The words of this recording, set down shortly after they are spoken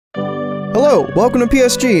Hello, welcome to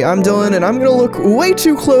PSG. I'm Dylan, and I'm gonna look way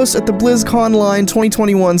too close at the Blizzconline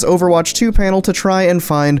 2021's Overwatch 2 panel to try and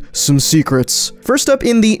find some secrets. First up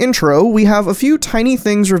in the intro, we have a few tiny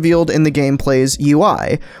things revealed in the gameplay's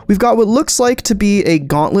UI. We've got what looks like to be a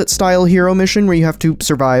gauntlet-style hero mission where you have to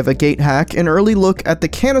survive a gate hack, an early look at the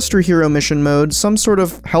canister hero mission mode, some sort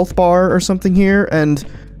of health bar or something here, and,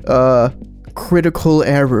 critical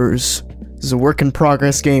errors. This is a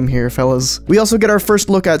work-in-progress game here, fellas. We also get our first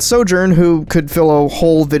look at Sojourn, who could fill a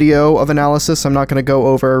whole video of analysis. I'm not going to go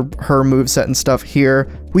over her moveset and stuff here.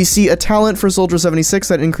 We see a talent for Soldier 76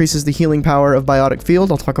 that increases the healing power of Biotic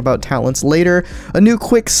Field. I'll talk about talents later. A new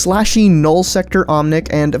quick slashy null sector Omnic,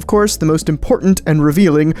 and of course, the most important and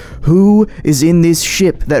revealing, who is in this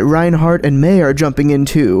ship that Reinhardt and Mei are jumping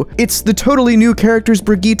into? It's the totally new characters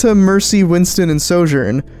Brigitte, Mercy, Winston, and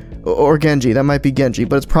Sojourn. Or Genji, that might be Genji,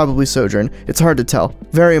 but it's probably Sojourn. It's hard to tell.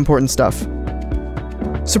 Very important stuff.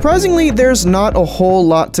 Surprisingly, there's not a whole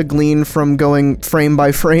lot to glean from going frame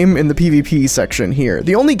by frame in the PvP section here.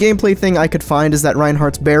 The only gameplay thing I could find is that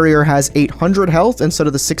Reinhardt's barrier has 800 health instead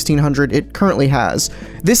of the 1600 it currently has.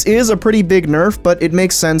 This is a pretty big nerf, but it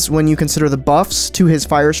makes sense when you consider the buffs to his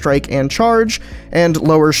Fire Strike and Charge, and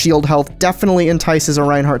lower shield health definitely entices a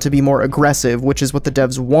Reinhardt to be more aggressive, which is what the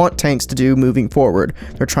devs want tanks to do moving forward.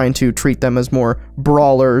 They're trying to treat them as more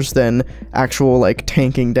brawlers than actual, like,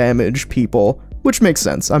 tanking damage people. Which makes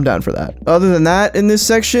sense, I'm down for that. Other than that, in this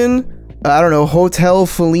section, I don't know, Hotel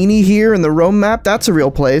Fellini here in the Rome map, that's a real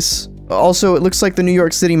place. Also, it looks like the New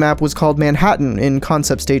York City map was called Manhattan in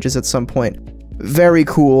concept stages at some point. Very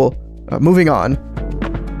cool. Moving on.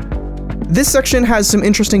 This section has some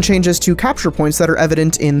interesting changes to capture points that are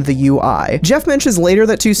evident in the UI. Jeff mentions later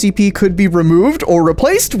that 2CP could be removed or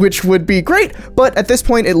replaced, which would be great, but at this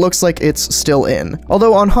point it looks like it's still in.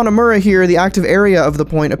 Although on Hanamura here, the active area of the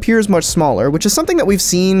point appears much smaller, which is something that we've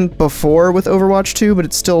seen before with Overwatch 2, but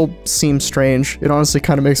it still seems strange. It honestly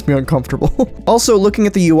kind of makes me uncomfortable. Also, looking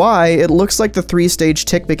at the UI, it looks like the 3-stage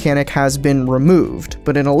tick mechanic has been removed,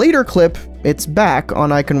 but in a later clip, it's back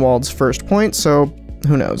on Eichenwald's first point, so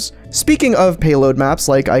who knows. Speaking of payload maps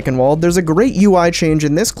like Eichenwald, there's a great UI change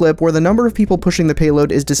in this clip where the number of people pushing the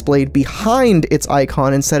payload is displayed behind its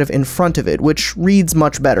icon instead of in front of it, which reads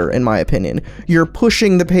much better in my opinion. You're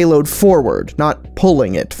pushing the payload forward, not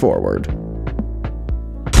pulling it forward.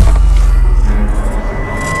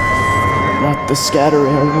 Not the scatter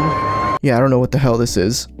arrow. Yeah, I don't know what the hell this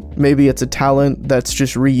is. Maybe it's a talent that's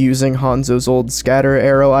just reusing Hanzo's old scatter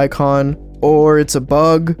arrow icon, or it's a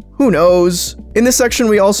bug. Who knows? In this section,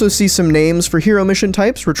 we also see some names for hero mission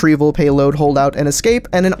types: retrieval, payload, holdout, and escape,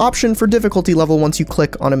 and an option for difficulty level once you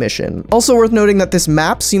click on a mission. Also worth noting that this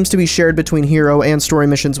map seems to be shared between hero and story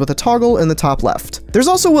missions with a toggle in the top left. There's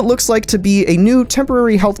also what looks like to be a new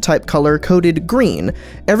temporary health type color coded green.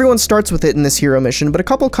 Everyone starts with it in this hero mission, but a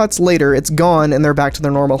couple cuts later, it's gone and they're back to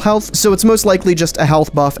their normal health, so it's most likely just a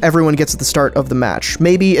health buff everyone gets at the start of the match.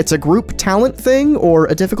 Maybe it's a group talent thing or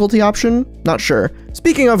a difficulty option? Not sure.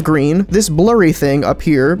 Speaking of green, this blurry thing up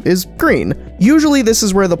here is green. Usually this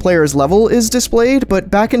is where the player's level is displayed,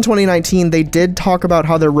 but back in 2019 they did talk about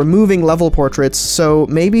how they're removing level portraits, so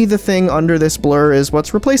maybe the thing under this blur is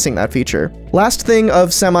what's replacing that feature. Last thing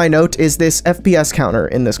of semi-note is this FPS counter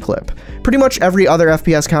in this clip. Pretty much every other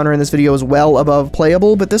FPS counter in this video is well above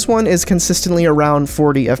playable, but this one is consistently around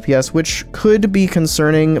 40 FPS, which could be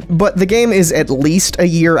concerning, but the game is at least a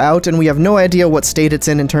year out and we have no idea what state it's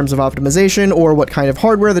in terms of optimization or what kind of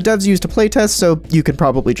hardware the devs use to playtest, so you can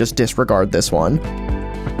probably just disregard this one.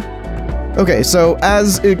 Okay, so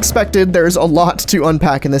as expected, there's a lot to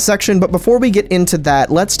unpack in this section, but before we get into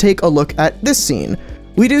that, let's take a look at this scene.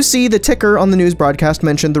 We do see the ticker on the news broadcast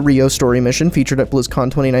mention the Rio story mission featured at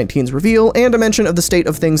BlizzCon 2019's reveal, and a mention of the state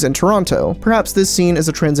of things in Toronto. Perhaps this scene is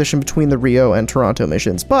a transition between the Rio and Toronto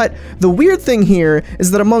missions, but the weird thing here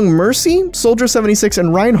is that among Mercy, Soldier 76,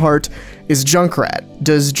 and Reinhardt is Junkrat.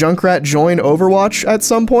 Does Junkrat join Overwatch at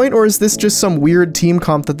some point, or is this just some weird team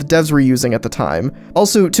comp that the devs were using at the time?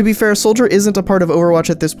 Also, to be fair, Soldier isn't a part of Overwatch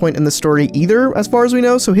at this point in the story either, as far as we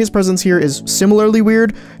know, so his presence here is similarly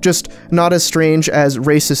weird, just not as strange as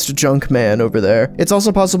racist junk man over there. It's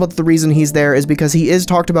also possible that the reason he's there is because he is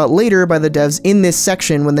talked about later by the devs in this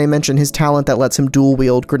section when they mention his talent that lets him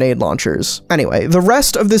dual-wield grenade launchers. Anyway, the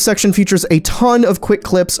rest of this section features a ton of quick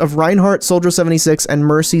clips of Reinhardt, Soldier 76, and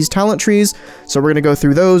Mercy's talent trees, so we're gonna go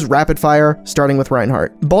through those rapid fire, starting with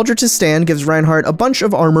Reinhardt. Baldrich's Stand gives Reinhardt a bunch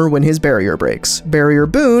of armor when his barrier breaks. Barrier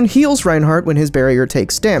Boon heals Reinhardt when his barrier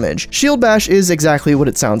takes damage. Shield Bash is exactly what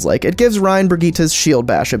it sounds like. It gives Rein Brigitte's Shield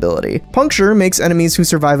Bash ability. Puncture makes enemies enemies who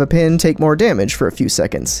survive a pin take more damage for a few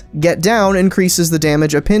seconds. Get Down increases the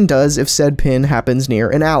damage a pin does if said pin happens near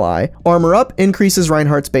an ally. Armor Up increases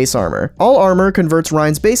Reinhardt's base armor. All armor converts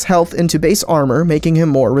Rein's base health into base armor, making him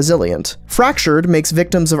more resilient. Fractured makes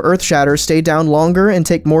victims of Earth Shatter stay down longer and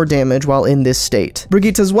take more damage while in this state.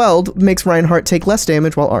 Brigitte's Weld makes Reinhardt take less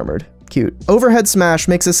damage while armored. Cute. Overhead Smash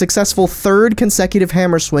makes a successful third consecutive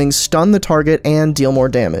hammer swing stun the target and deal more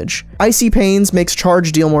damage. Icy Pains makes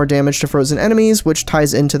Charge deal more damage to frozen enemies, which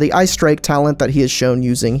ties into the Ice Strike talent that he is shown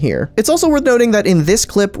using here. It's also worth noting that in this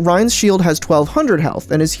clip, Rein's shield has 1200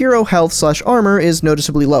 health, and his hero health / armor is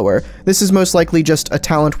noticeably lower. This is most likely just a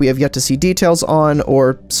talent we have yet to see details on,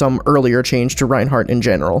 or some earlier change to Reinhardt in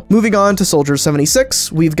general. Moving on to Soldier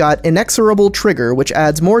 76, we've got Inexorable Trigger, which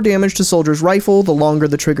adds more damage to Soldier's rifle the longer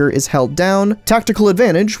the trigger is held down. Tactical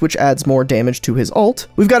Advantage, which adds more damage to his ult.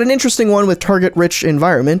 We've got an interesting one with Target-Rich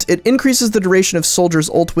Environment. It increases the duration of Soldier's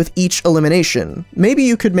ult with each elimination. Maybe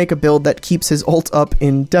you could make a build that keeps his ult up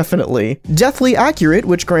indefinitely. Deathly Accurate,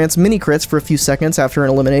 which grants mini crits for a few seconds after an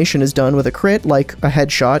elimination is done with a crit, like a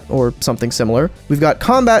headshot or something similar. We've got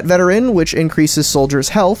Combat Veteran, which increases Soldier's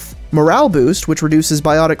health. Morale Boost, which reduces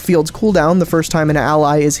Biotic Field's cooldown the first time an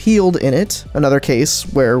ally is healed in it. Another case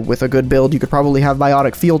where, with a good build, you could probably have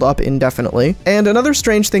Biotic Field up indefinitely. And another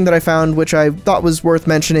strange thing that I found, which I thought was worth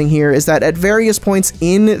mentioning here, is that at various points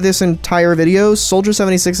in this entire video, Soldier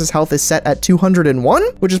 76's health is set at 201,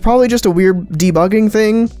 which is probably just a weird debugging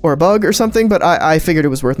thing, or a bug or something, but I figured it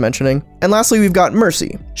was worth mentioning. And lastly, we've got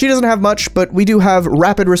Mercy. She doesn't have much, but we do have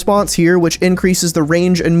Rapid Response here, which increases the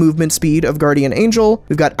range and movement speed of Guardian Angel.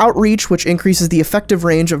 We've got Outreach, which increases the effective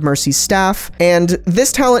range of Mercy's staff, and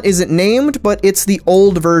this talent isn't named, but it's the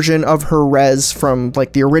old version of her res from,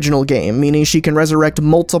 like, the original game, meaning she can resurrect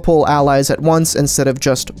multiple allies at once instead of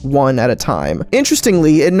just one at a time.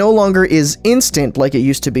 Interestingly, it no longer is instant like it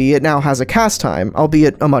used to be, it now has a cast time,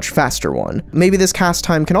 albeit a much faster one. Maybe this cast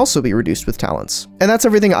time can also be reduced with talents. And that's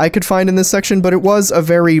everything I could find in this section, but it was a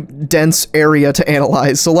very dense area to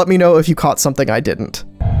analyze, so let me know if you caught something I didn't.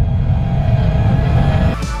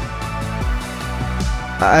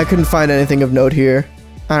 I couldn't find anything of note here.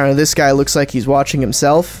 I don't know, this guy looks like he's watching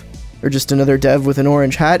himself. Or just another dev with an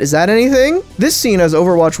orange hat. Is that anything? This scene has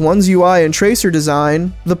Overwatch 1's UI and tracer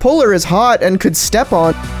design. The puller is hot and could step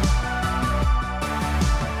on...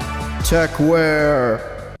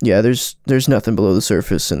 Techwear. Yeah, there's nothing below the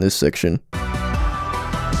surface in this section.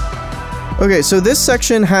 Okay, so this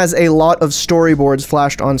section has a lot of storyboards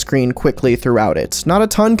flashed on screen quickly throughout it. Not a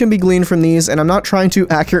ton can be gleaned from these, and I'm not trying to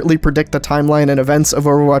accurately predict the timeline and events of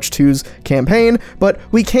Overwatch 2's campaign, but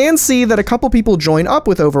we can see that a couple people join up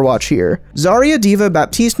with Overwatch here. Zarya, Diva,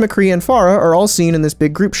 Baptiste, McCree, and Pharah are all seen in this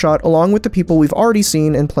big group shot, along with the people we've already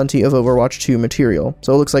seen in plenty of Overwatch 2 material,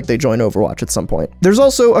 so it looks like they join Overwatch at some point. There's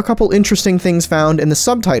also a couple interesting things found in the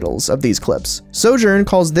subtitles of these clips. Sojourn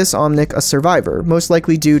calls this Omnic a survivor, most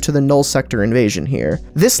likely due to the Null Sector invasion here.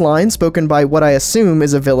 This line, spoken by what I assume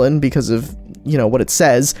is a villain because of, you know, what it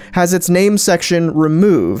says, has its name section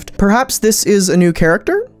removed. Perhaps this is a new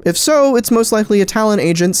character? If so, it's most likely a Talon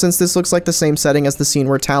agent, since this looks like the same setting as the scene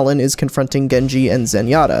where Talon is confronting Genji and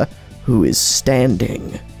Zenyatta, who is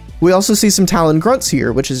standing. We also see some Talon grunts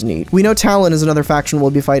here, which is neat. We know Talon is another faction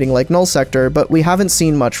we'll be fighting like Null Sector, but we haven't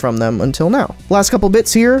seen much from them until now. Last couple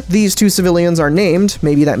bits here, these two civilians are named.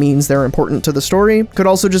 Maybe that means they're important to the story. Could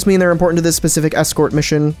also just mean they're important to this specific escort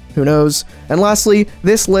mission, who knows. And lastly,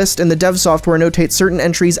 this list in the dev software notates certain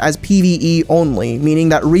entries as PvE only, meaning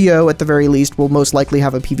that Rio, at the very least, will most likely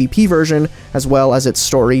have a PvP version, as well as its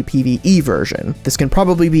story PvE version. This can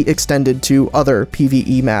probably be extended to other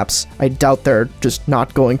PvE maps. I doubt they're just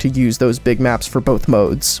not going to use those big maps for both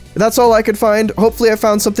modes. That's all I could find. Hopefully I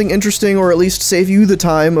found something interesting, or at least save you the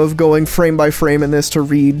time of going frame by frame in this to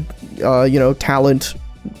read, you know, talent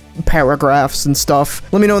paragraphs and stuff.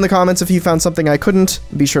 Let me know in the comments if you found something I couldn't.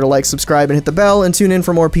 Be sure to like, subscribe, and hit the bell, and tune in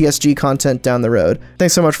for more PSG content down the road.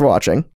 Thanks so much for watching.